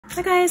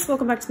Hi guys,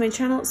 welcome back to my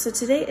channel. So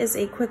today is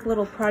a quick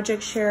little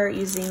project share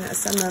using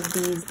some of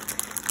these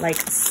like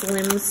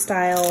slim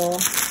style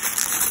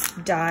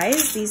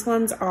dies. These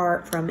ones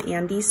are from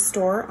Andy's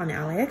store on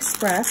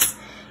AliExpress,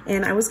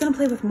 and I was gonna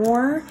play with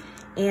more,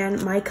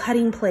 and my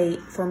cutting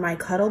plate for my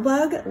cuddle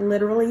bug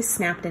literally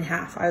snapped in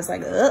half. I was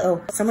like,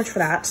 uh-oh, so much for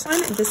that.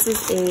 This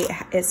is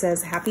it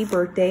says happy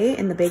birthday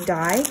in the big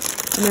die,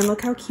 and then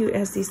look how cute. It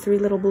has these 3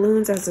 little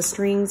balloons, it has the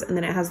strings, and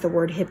then it has the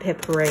word hip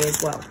hip hooray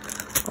as well,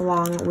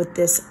 along with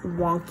this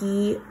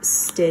wonky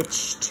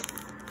stitched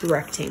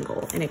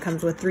rectangle, and it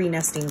comes with 3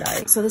 nesting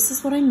dies. So this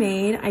is what I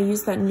made. I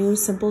used that new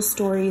Simple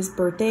Stories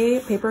birthday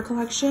paper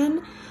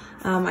collection.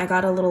 I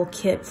got a little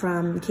kit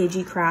from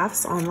KG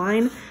Crafts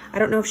online. I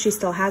don't know if she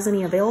still has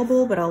any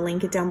available, but I'll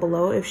link it down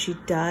below if she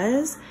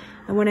does.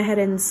 I went ahead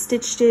and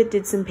stitched it,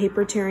 did some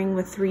paper tearing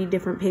with 3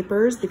 different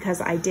papers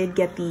because I did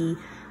get the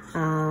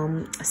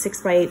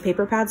 6x8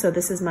 paper pad, so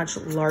this is much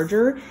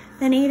larger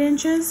than 8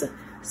 inches.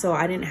 So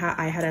I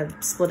had to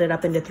split it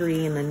up into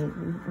 3 and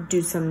then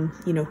do some,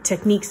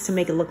 techniques to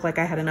make it look like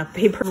I had enough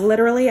paper.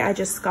 Literally, I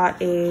just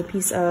got a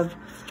piece of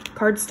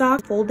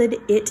cardstock, folded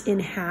it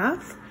in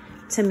half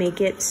to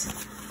make it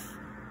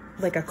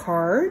like a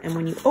card. And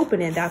when you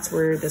open it, that's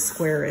where the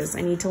square is.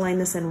 I need to line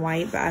this in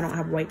white, but I don't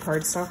have white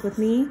cardstock with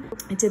me.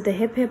 I did the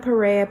hip hip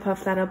hooray. I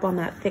puffed that up on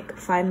that thick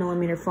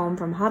 5mm foam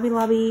from Hobby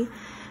Lobby.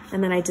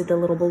 And then I did the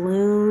little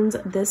balloons.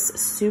 This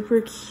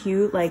super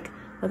cute, like,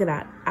 look at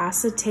that,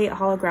 acetate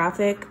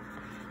holographic,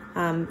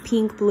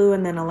 pink, blue,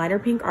 and then a lighter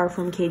pink are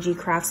from KG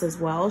Crafts as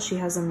well. She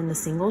has them in the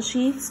single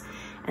sheets.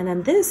 And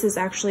then this is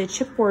actually a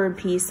chipboard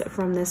piece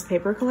from this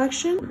paper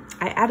collection.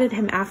 I added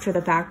him after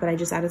the fact, but I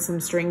just added some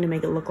string to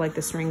make it look like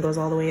the string goes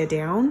all the way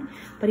down.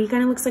 But he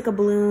kind of looks like a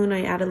balloon.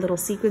 I added little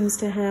sequins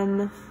to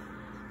him.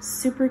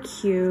 Super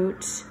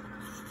cute.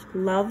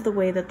 Love the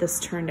way that this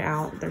turned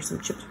out. There's some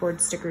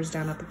chipboard stickers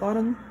down at the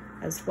bottom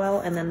as well.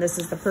 And then this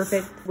is the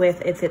perfect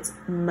with if it's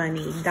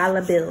money,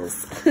 dollar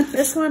bills.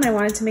 This one, I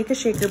wanted to make a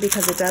shaker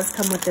because it does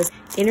come with this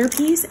inner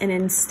piece. And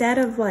instead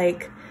of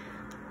like,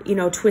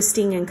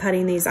 twisting and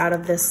cutting these out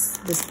of this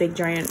big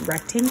giant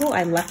rectangle,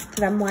 I left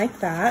them like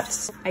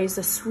that. I used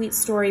a Sweet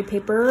Story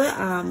paper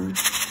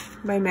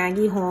by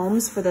Maggie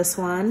Holmes for this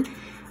one.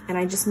 And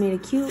I just made a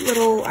cute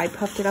little, I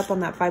puffed it up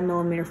on that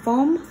 5mm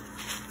foam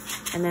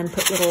and then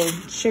put little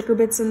shaker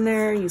bits in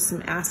there, used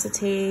some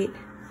acetate,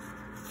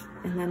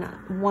 and then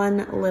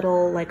one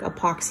little like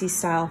epoxy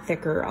style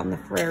thicker on the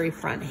very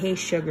front. Hey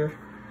sugar,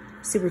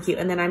 super cute.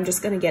 And then I'm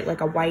just gonna get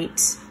like a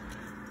white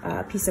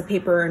piece of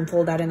paper and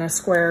fold that in a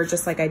square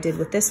just like I did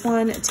with this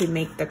one to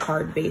make the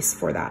card base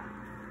for that.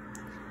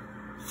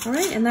 All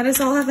right, and that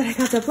is all that I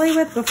got to play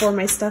with before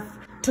my stuff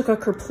took a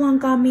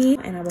kerplunk on me,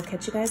 and I will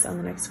catch you guys on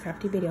the next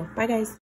crafty video. Bye guys.